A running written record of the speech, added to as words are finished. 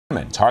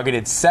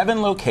Targeted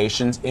 7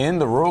 locations in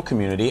the rural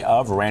community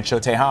of Rancho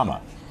Tehama,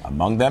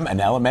 among them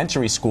an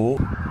elementary school.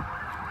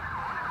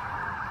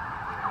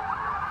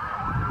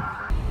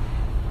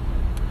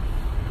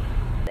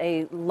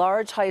 A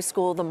large high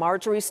school, the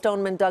Marjorie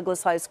Stoneman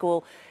Douglas High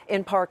School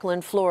in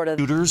Parkland, Florida.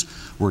 Shooters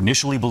were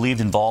initially believed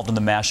involved in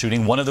the mass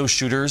shooting. One of those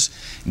shooters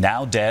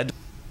now dead.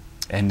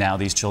 And now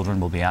these children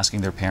will be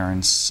asking their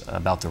parents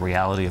about the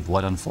reality of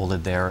what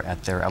unfolded there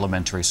at their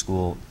elementary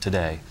school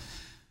today.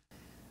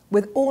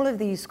 With all of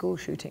these school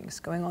shootings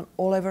going on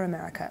all over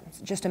America,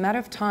 it's just a matter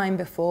of time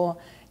before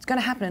it's going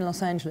to happen in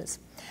Los Angeles.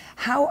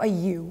 How are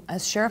you,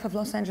 as Sheriff of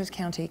Los Angeles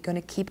County, going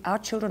to keep our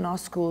children, our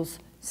schools,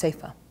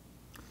 safer?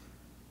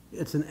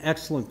 It's an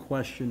excellent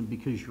question,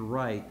 because you're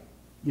right.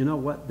 You know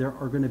what? There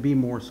are going to be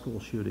more school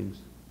shootings.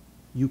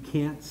 You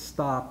can't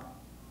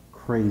stop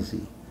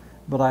crazy.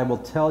 But I will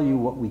tell you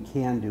what we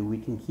can do. We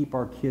can keep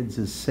our kids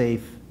as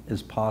safe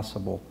as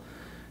possible.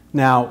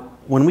 Now,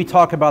 when we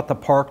talk about the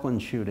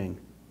Parkland shooting,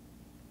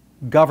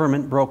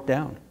 government broke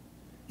down.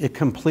 It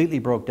completely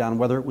broke down,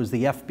 whether it was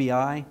the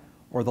FBI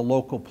or the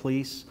local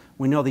police.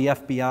 We know the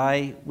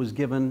FBI was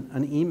given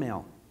an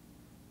email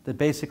that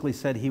basically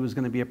said he was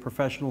going to be a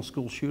professional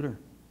school shooter,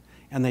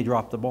 and they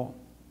dropped the ball.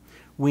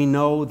 We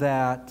know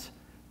that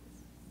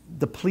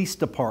the police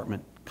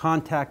department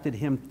contacted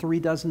him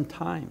 36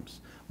 times.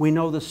 We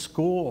know the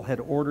school had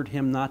ordered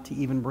him not to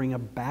even bring a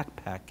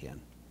backpack in.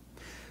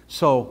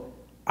 So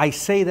I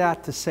say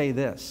that to say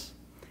this.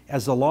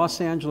 As the Los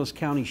Angeles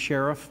County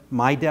Sheriff,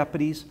 my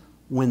deputies,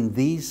 when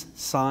these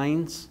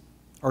signs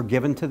are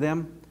given to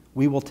them,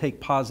 we will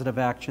take positive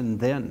action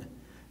then,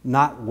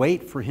 not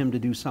wait for him to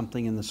do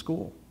something in the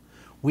school.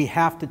 We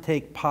have to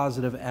take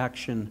positive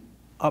action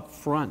up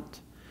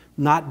front,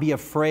 not be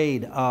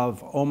afraid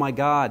of, oh my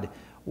God,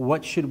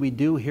 what should we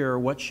do here?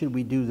 What should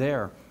we do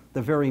there?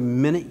 The very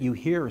minute you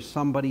hear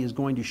somebody is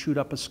going to shoot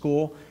up a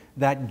school,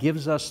 that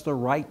gives us the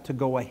right to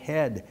go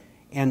ahead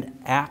and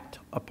act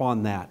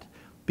upon that.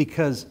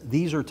 Because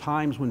these are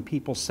times when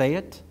people say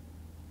it,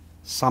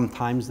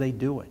 sometimes they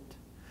do it.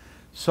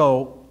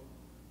 So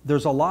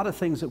there's a lot of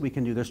things that we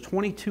can do. There's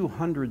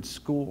 2,200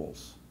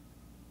 schools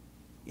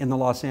in the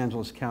Los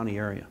Angeles County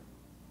area.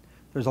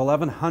 There's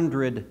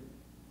 1,100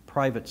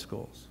 private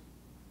schools.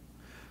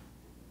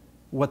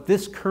 What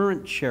this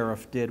current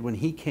sheriff did when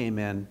he came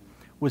in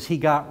was he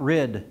got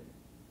rid,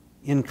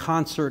 in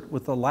concert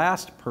with the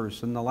last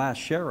person, the last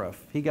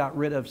sheriff, he got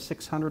rid of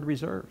 600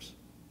 reserves.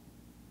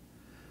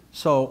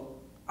 So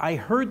I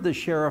heard the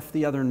sheriff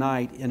the other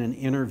night in an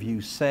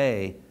interview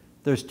say,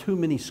 there's too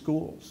many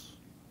schools.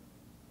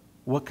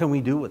 What can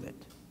we do with it?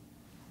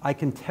 I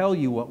can tell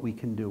you what we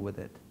can do with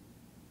it.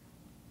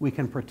 We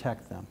can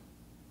protect them.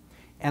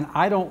 And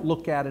I don't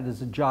look at it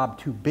as a job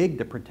too big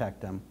to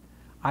protect them.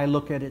 I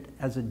look at it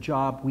as a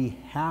job we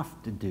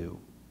have to do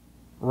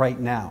right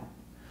now.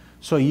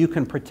 So you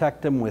can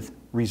protect them with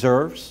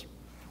reserves,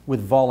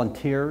 with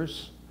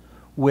volunteers,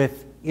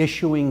 with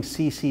issuing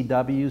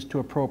CCWs to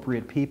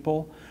appropriate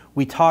people.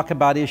 We talk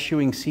about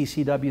issuing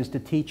CCWs to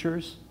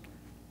teachers.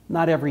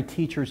 Not every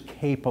teacher is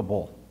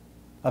capable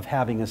of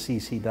having a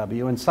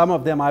CCW, and some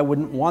of them I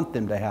wouldn't want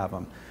them to have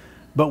them.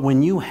 But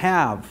when you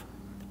have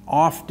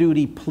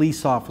off-duty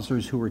police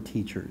officers who are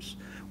teachers,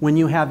 when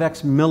you have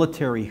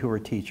ex-military who are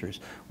teachers,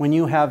 when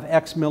you have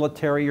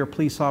ex-military or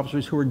police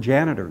officers who are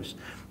janitors,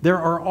 there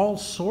are all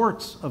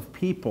sorts of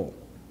people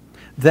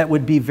that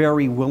would be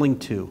very willing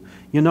to.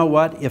 You know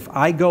what? If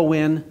I go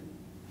in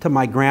to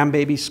my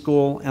grandbaby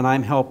school and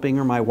I'm helping,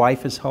 or my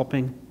wife is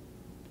helping,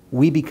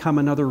 we become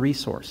another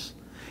resource.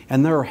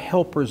 And there are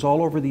helpers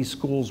all over these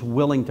schools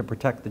willing to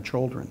protect the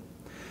children.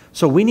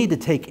 So we need to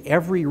take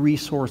every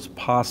resource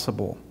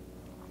possible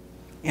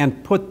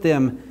and put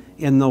them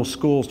in those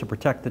schools to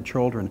protect the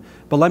children.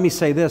 But let me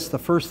say this, the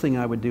first thing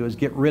I would do is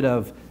get rid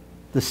of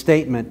the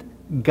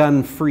statement,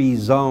 gun-free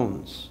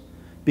zones,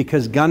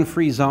 because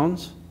gun-free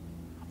zones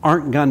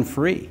aren't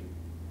gun-free.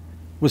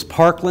 Was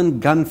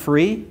Parkland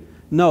gun-free?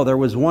 No, there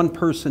was one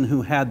person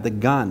who had the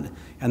gun,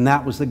 and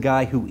that was the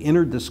guy who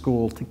entered the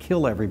school to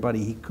kill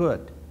everybody he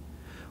could.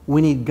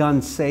 We need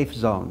gun-safe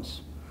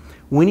zones.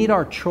 We need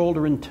our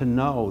children to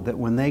know that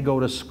when they go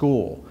to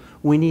school,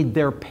 we need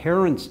their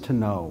parents to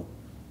know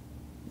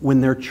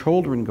when their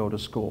children go to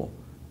school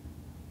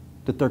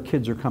that their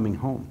kids are coming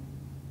home.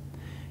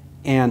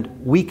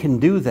 And we can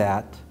do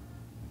that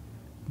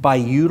by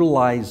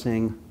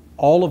utilizing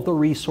all of the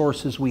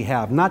resources we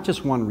have, not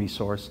just one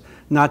resource,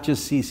 not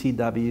just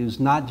CCWs,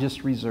 not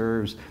just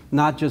reserves,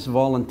 not just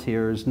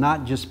volunteers,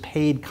 not just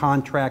paid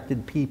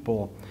contracted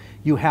people.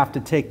 You have to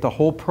take the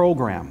whole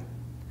program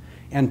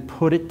and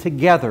put it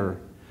together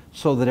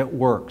so that it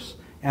works.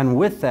 And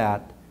with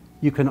that,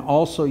 you can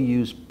also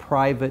use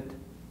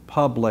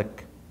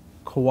private-public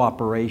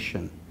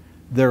cooperation.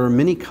 There are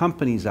many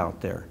companies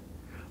out there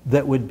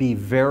that would be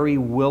very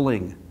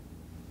willing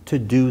to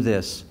do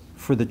this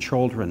for the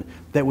children,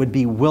 that would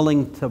be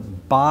willing to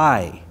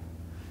buy,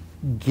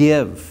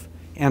 give,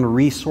 and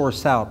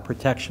resource out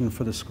protection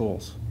for the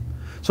schools.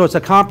 So it's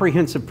a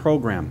comprehensive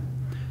program,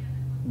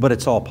 but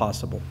it's all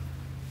possible.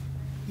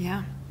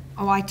 Yeah.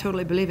 Oh, I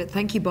totally believe it.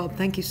 Thank you, Bob.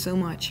 Thank you so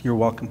much. You're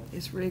welcome.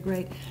 It's really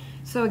great.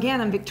 So again,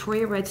 I'm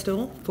Victoria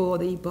Redstall for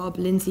the Bob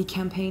Lindsey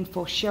campaign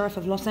for Sheriff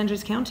of Los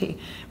Angeles County.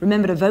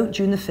 Remember to vote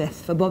June the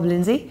 5th for Bob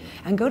Lindsey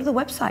and go to the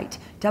website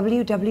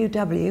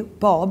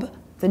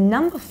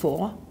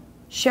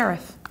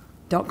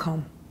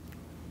www.bob4sheriff.com.